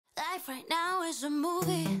right now is a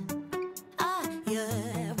movie.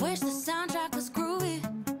 Yeah, wish the soundtrack was groovy.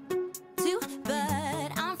 Too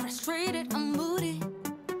bad I'm frustrated, I'm moody.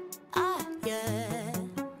 Yeah,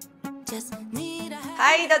 just need a.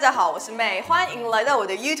 嗨，大家好，我是 May， 欢迎来到我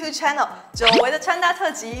的 YouTube channel， 久违的穿搭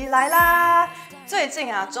特辑来啦！最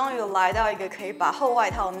近啊，终于来到一个可以把厚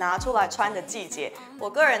外套拿出来穿的季节。我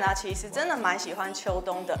个人啊，其实真的蛮喜欢秋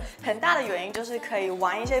冬的，很大的原因就是可以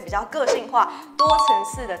玩一些比较个性化、多层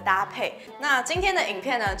次的搭配。那今天的影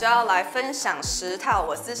片呢，就要来分享10套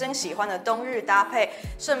我私心喜欢的冬日搭配，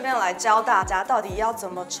顺便来教大家到底要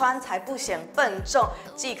怎么穿才不显笨重，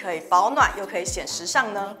既可以保暖又可以显时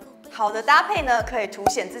尚呢？好的搭配呢，可以凸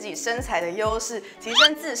显自己身材的优势，提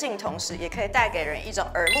升自信，同时也可以带给人一种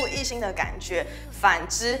耳目一新的感觉。反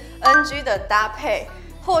之 ，NG 的搭配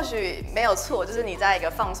或许没有错，就是你在一个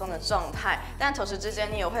放松的状态，但同时之间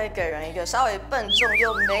你也会给人一个稍微笨重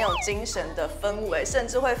又没有精神的氛围，甚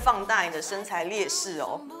至会放大你的身材劣势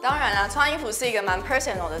哦。当然啦，穿衣服是一个蛮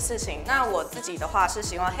personal 的事情。那我自己的话是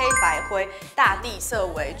喜欢黑白灰、大地色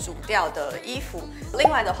为主调的衣服。另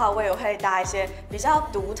外的话，我也会搭一些比较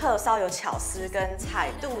独特、稍有巧思跟彩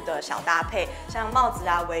度的小搭配，像帽子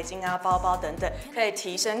啊、围巾啊、包包等等，可以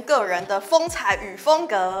提升个人的风采与风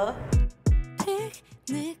格。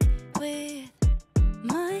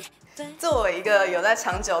作为一个有在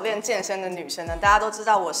长久练健身的女生呢，大家都知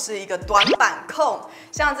道我是一个短版控。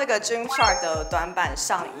像这个 Gymshark 的短版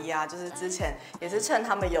上衣啊，就是之前也是趁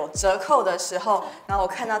他们有折扣的时候，然后我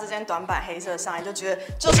看到这件短版黑色上衣，就觉得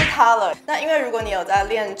就是它了。那因为如果你有在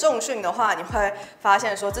练重训的话，你会发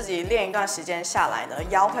现说自己练一段时间下来呢，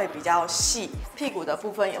腰会比较细，屁股的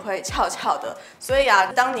部分也会翘翘的。所以啊，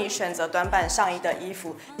当你选择短版上衣的衣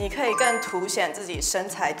服，你可以更凸显自己身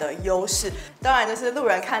材的优势。当然，就是路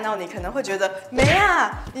人看到你可能会觉得，梅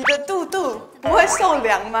啊，你的肚肚不会受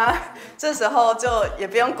凉吗？这时候就也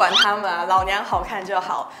不用管他们啊，老娘好看就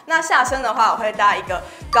好。那下身的话，我会搭一个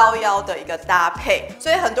高腰的一个搭配，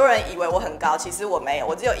所以很多人以为我很高，其实我没有，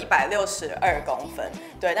我只有162公分。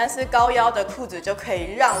对，但是高腰的裤子就可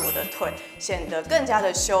以让我的腿显得更加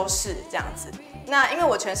的修饰，这样子。那因为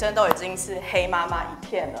我全身都已经是黑麻麻一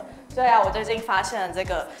片了。对啊，我最近发现了这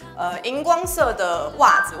个荧光色的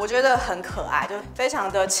袜子，我觉得很可爱，就非常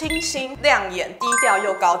的清新亮眼、低调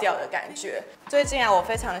又高调的感觉。最近啊，我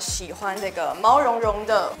非常喜欢这个毛茸茸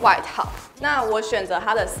的外套。那我选择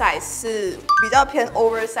它的 size 是比较偏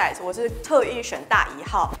oversize， 我是特意选大1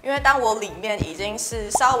号，因为当我里面已经是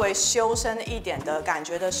稍微修身一点的感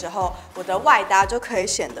觉的时候，我的外搭就可以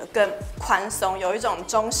显得更宽松，有一种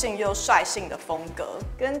中性又率性的风格。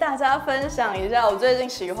跟大家分享一下我最近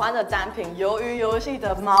喜欢的单品——鱿鱼游戏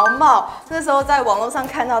的毛帽。那时候在网络上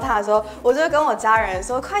看到它的时候，我就跟我家人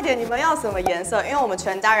说：“快点，你们要什么颜色？”因为我们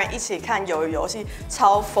全家人一起看鱿鱼游戏，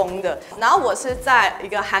超疯的。然后我是在一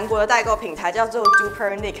个韩国的代购平台叫做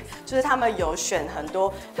DUPER NICK， 就是他们有选很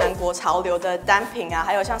多韩国潮流的单品啊，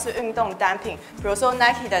还有像是运动单品，比如说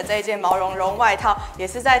Nike 的这一件毛茸茸外套，也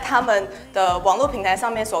是在他们的网络平台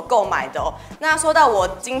上面所购买的哦。那说到我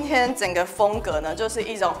今天整个风格呢，就是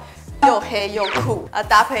一种又黑又酷啊，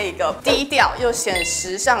搭配一个低调又显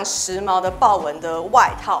时尚时髦的豹纹的外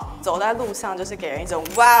套，走在路上就是给人一种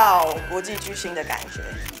哇哦国际巨星的感觉。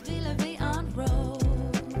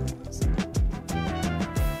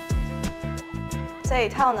这一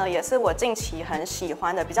套呢，也是我近期很喜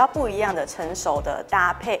欢的，比较不一样的成熟的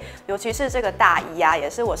搭配，尤其是这个大衣啊，也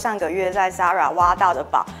是我上个月在 Zara 挖到的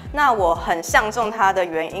宝。那我很相中它的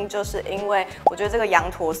原因，就是因为我觉得这个羊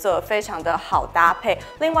驼色非常的好搭配。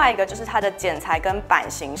另外一个就是它的剪裁跟版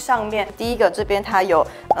型上面，第一个这边它有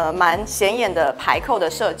蛮显眼的排扣的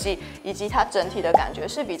设计，以及它整体的感觉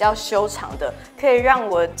是比较修长的，可以让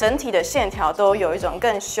我整体的线条都有一种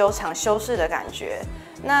更修长修饰的感觉。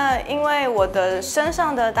那因为我的身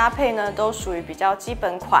上的搭配呢，都属于比较基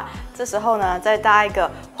本款，这时候呢，再搭一个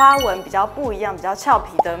花纹比较不一样、比较俏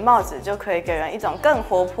皮的帽子，就可以给人一种更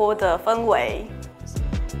活泼的氛围。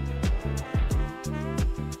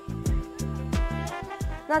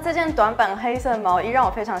那这件短版黑色毛衣让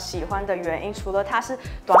我非常喜欢的原因，除了它是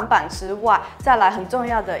短版之外，再来很重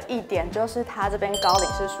要的一点就是它这边高领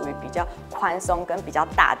是属于比较宽松跟比较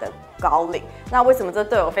大的高领。那为什么这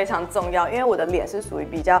对我非常重要？因为我的脸是属于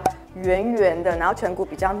比较圆圆的，然后颧骨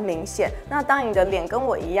比较明显。那当你的脸跟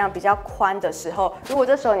我一样比较宽的时候，如果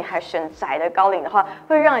这时候你还选窄的高领的话，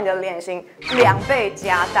会让你的脸型2倍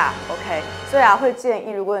加大。OK， 所以啊，会建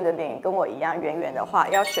议如果你的脸跟我一样圆圆的话，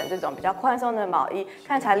要选这种比较宽松的毛衣，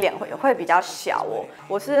看起来脸会比较小哦。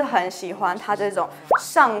我是很喜欢它这种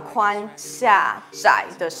上宽下窄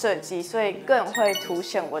的设计，所以更会凸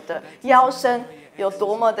显我的腰身有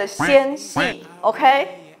多么的纤细。OK。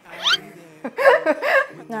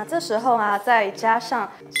那这时候啊，再加上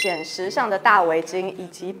显时尚的大围巾以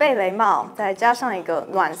及贝雷帽，再加上一个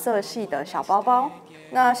暖色系的小包包。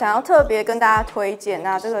那想要特别跟大家推荐，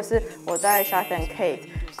那这个是我在 Gymshark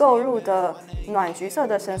购入的暖橘色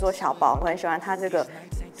的绳索小包，我很喜欢它这个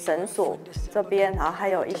绳索这边，然后还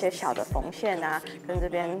有一些小的缝线啊，跟这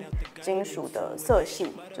边金属的色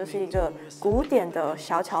系，就是一个古典的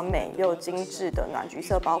小巧美又精致的暖橘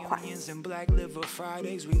色包款。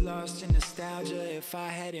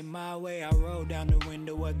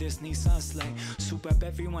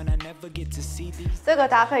这个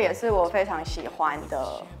搭配也是我非常喜欢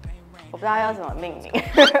的。我不知道要怎么命名，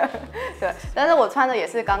对，但是我穿的也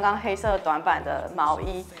是刚刚黑色短版的毛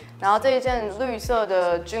衣，然后这一件绿色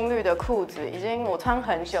的军绿的裤子，我穿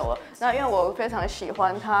很久了。那因为我非常喜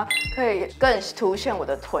欢它，可以更凸显我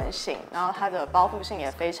的臀型，然后它的包覆性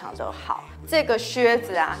也非常的好。这个靴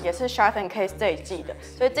子啊，也是 Gymshark 这一季的，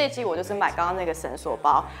所以这一季我就是买刚刚那个绳索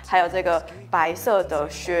包，还有这个白色的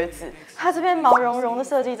靴子。它这边毛茸茸的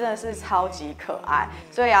设计真的是超级可爱，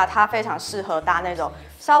所以啊，它非常适合搭那种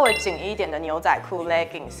稍微紧一点的牛仔裤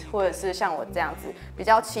leggings， 或者是像我这样子比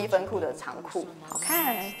较7分裤的长裤，好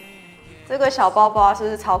看。这个小包包是不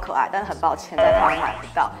是超可爱？但是很抱歉，在台湾买不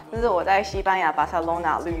到。这是我在西班牙巴塞罗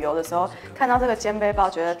那旅游的时候看到这个肩背包，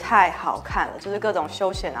觉得太好看了，就是各种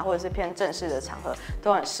休闲啊，或者是偏正式的场合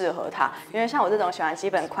都很适合它。因为像我这种喜欢基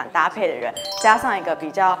本款搭配的人，加上一个比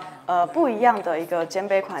较不一样的一个肩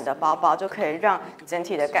背款的包包，就可以让整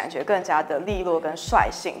体的感觉更加的利落跟率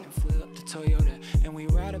性。And we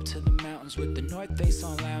ride up to the mountains with the North Face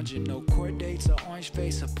on lounging. No court dates or orange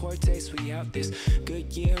face, a poor taste. We out this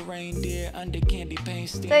good year, reindeer under candy paint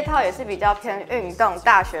stick. 这一套也是比较偏运动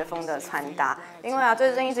大学风的穿搭，因为啊，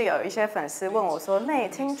最近一直有一些粉丝问我说，那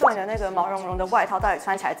听说你的那个毛茸茸的外套到底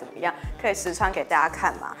穿起来怎么样？可以实穿给大家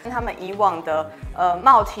看吗？他们以往的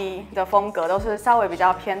帽 T 的风格都是稍微比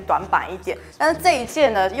较偏短版一点，但是这一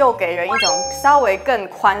件呢，又给人一种稍微更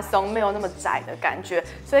宽松，没有那么窄的感觉，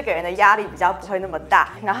所以给人的压力比较不会那么大。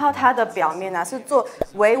然后它的表面呢是做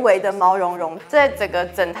微微的毛茸茸，这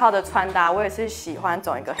整套的穿搭我也是喜欢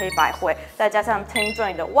走一个黑白灰，再加上 Team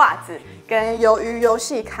Join 的袜子跟鱿鱼游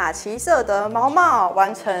戏卡其色的毛帽，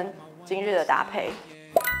完成今日的搭配。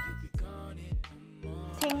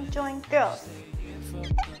Team Join Girls。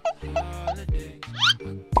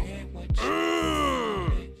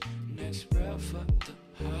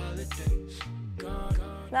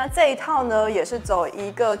那这一套呢，也是走一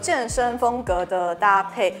个健身风格的搭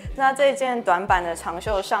配。那这件短版的长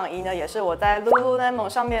袖上衣呢，也是我在 Lululemon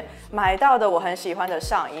上面买到的，我很喜欢的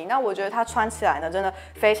上衣。那我觉得它穿起来呢，真的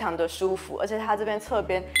非常的舒服，而且它这边侧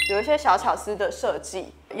边有一些小巧思的设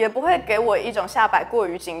计，也不会给我一种下摆过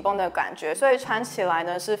于紧绷的感觉，所以穿起来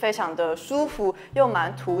呢是非常的舒服，又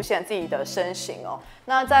蛮凸显自己的身形哦。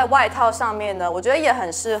那在外套上面呢，我觉得也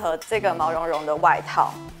很适合这个毛茸茸的外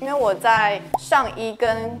套，因为我在上衣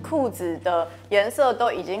跟裤子的颜色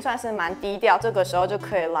都已经算是蛮低调，这个时候就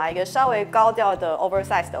可以来一个稍微高调的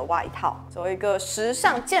oversize 的外套，走一个时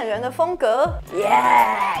尚见人的风格。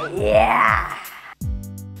Yeah。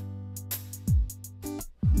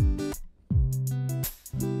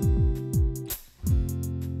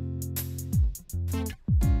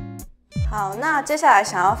好，那接下来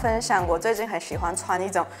想要分享，我最近很喜欢穿一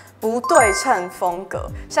种不对称风格，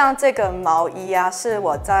像这个毛衣啊，是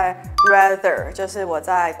我在 Rather， 就是我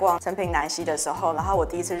在逛成品南西的时候，然后我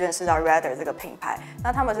第一次认识到 Rather 这个品牌，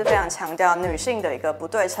那他们是非常强调女性的一个不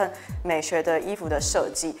对称美学的衣服的设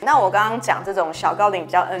计。那我刚刚讲这种小高领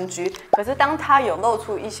比较 NG， 可是当它有露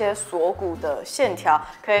出一些锁骨的线条，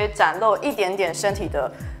可以展露一点点身体的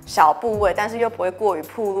小部位，但是又不会过于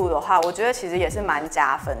暴露的话，我觉得其实也是蛮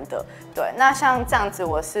加分的。对，那像这样子，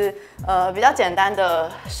我是比较简单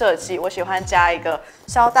的设计，我喜欢加一个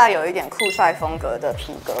稍带有一点酷帅风格的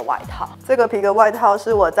皮革外套。这个皮革外套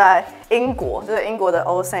是我在英国，就是英国的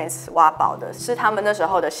All Saints 挖宝的，是他们那时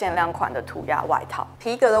候的限量款的涂鸦外套。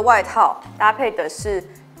皮革的外套搭配的是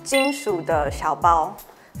金属的小包，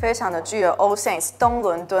非常的具有 All Saints 东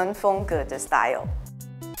伦敦风格的 style。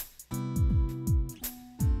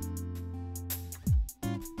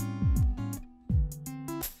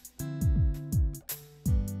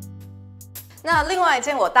那另外一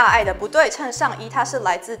件我大爱的不对称上衣，它是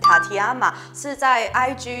来自塔提亚玛，是在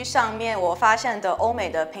IG 上面我发现的欧美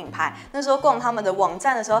的品牌。那时候逛他们的网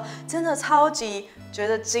站的时候，真的超级觉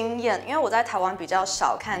得惊艳，因为我在台湾比较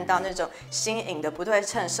少看到那种新颖的不对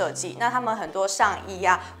称设计。那他们很多上衣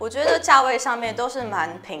啊，我觉得价位上面都是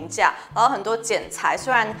蛮平价，然后很多剪裁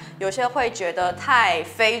虽然有些会觉得太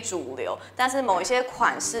非主流，但是某一些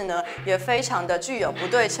款式呢，也非常的具有不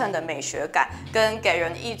对称的美学感，跟给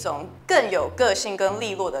人一种更有个性跟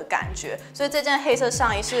利落的感觉。所以这件黑色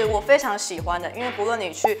上衣是我非常喜欢的，因为不论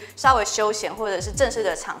你去稍微休闲或者是正式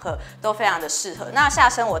的场合，都非常的适合。那下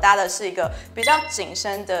身我搭的是一个比较紧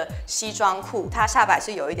身的西装裤，它下摆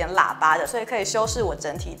是有一点喇叭的，所以可以修饰我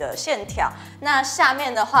整体的线条。那下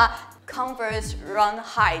面的话 ，Converse Run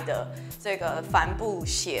High 的这个帆布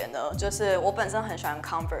鞋呢，就是我本身很喜欢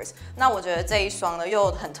Converse， 那我觉得这一双呢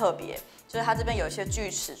又很特别。就是它这边有一些锯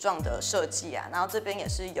齿状的设计啊，然后这边也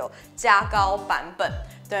是有加高版本，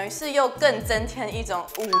等于是又更增添一种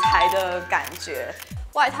舞台的感觉。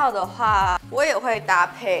外套的话，我也会搭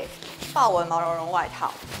配豹纹毛茸茸外套，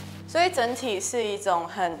所以整体是一种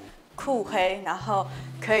很酷黑，然后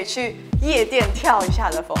可以去夜店跳一下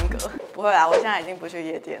的风格。不会啦，我现在已经不去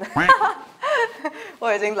夜店了，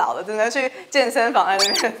我已经老了，只能去健身房在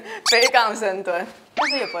那边背杠深蹲。但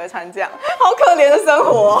是也不会穿这样，好可怜的生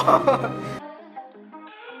活。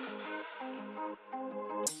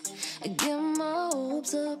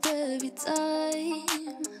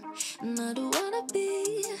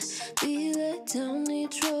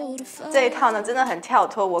这一套呢，真的很跳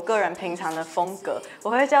脱我个人平常的风格，我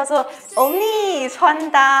会叫做欧尼穿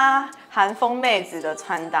搭，韩风妹子的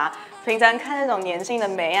穿搭。平常看那种年轻的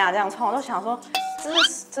妹啊这样穿，我都想说，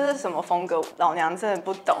这是什么风格？老娘真的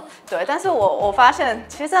不懂。对，但是我发现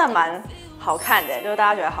其实真的蛮好看的，就是大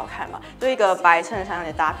家觉得好看嘛，就一个白衬衫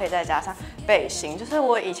的搭配，再加上背心，就是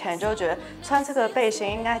我以前就觉得穿这个背心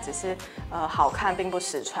应该只是好看，并不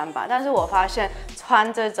实穿吧。但是我发现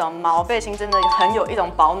穿这种毛背心真的很有一种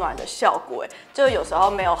保暖的效果，就有时候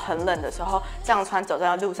没有很冷的时候，这样穿走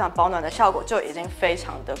在路上，保暖的效果就已经非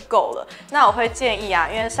常的够了。那我会建议啊，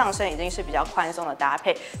因为上身已经是比较宽松的搭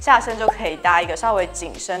配，下身就可以搭一个稍微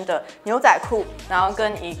紧身的牛仔裤，然后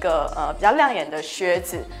跟一个比较亮眼的靴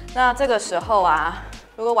子。那这个时候啊，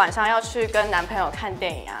如果晚上要去跟男朋友看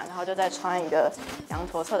电影啊，然后就再穿一个羊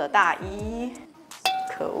驼色的大衣，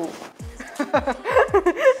可恶。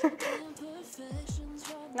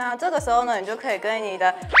那这个时候呢，你就可以跟你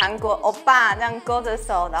的韩国欧巴这样勾着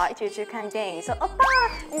手，然后一起去看电影，说欧巴，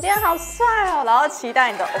你今天好帅哦，然后期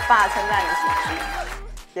待你的欧巴称赞你几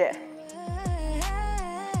句，耶。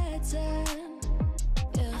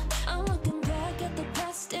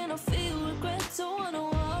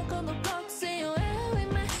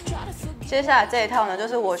接下来这一套呢，就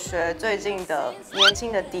是我学最近的年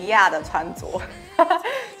轻的迪亚的穿着，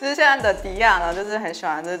就是现在的迪亚呢，就是很喜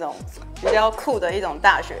欢这种比较酷的一种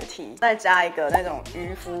大学 T， 再加一个那种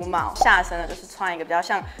渔夫帽，下身呢就是穿一个比较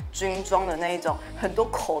像军装的那一种很多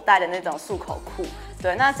口袋的那种束口裤。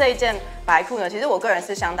对，那这一件白裤呢，其实我个人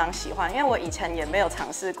是相当喜欢，因为我以前也没有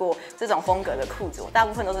尝试过这种风格的裤子，我大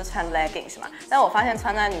部分都是穿 leggings 嘛，但我发现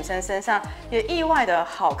穿在女生身上也意外的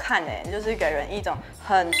好看就是给人一种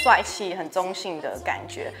很帅气、很中性的感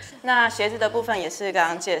觉。那鞋子的部分也是刚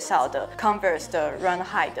刚介绍的 Converse 的 Run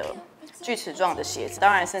High 的锯齿状的鞋子，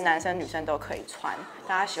当然是男生女生都可以穿，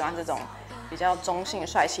大家喜欢这种比较中性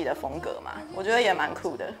帅气的风格嘛，我觉得也蛮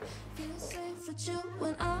酷的。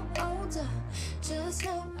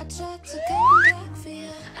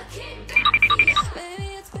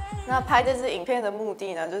那拍这支影片的目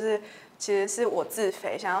的呢，就是其实是我自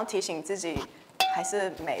肥，想要提醒自己还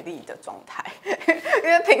是美丽的状态，因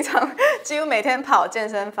为平常几乎每天跑健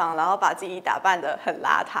身房，然后把自己打扮得很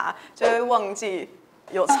邋遢，就会忘记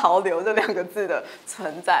有潮流这2个字的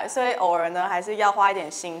存在，所以偶尔呢，还是要花一点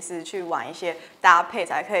心思去玩一些搭配，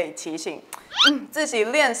才可以提醒自己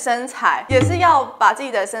练身材，也是要把自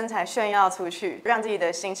己的身材炫耀出去，让自己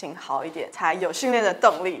的心情好一点，才有训练的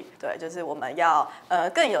动力。对，就是我们要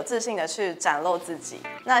更有自信的去展露自己。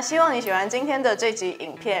那希望你喜欢今天的这集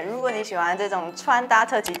影片，如果你喜欢这种穿搭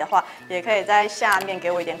特辑的话，也可以在下面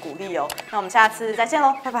给我一点鼓励哦。那我们下次再见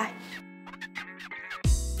喽，拜拜。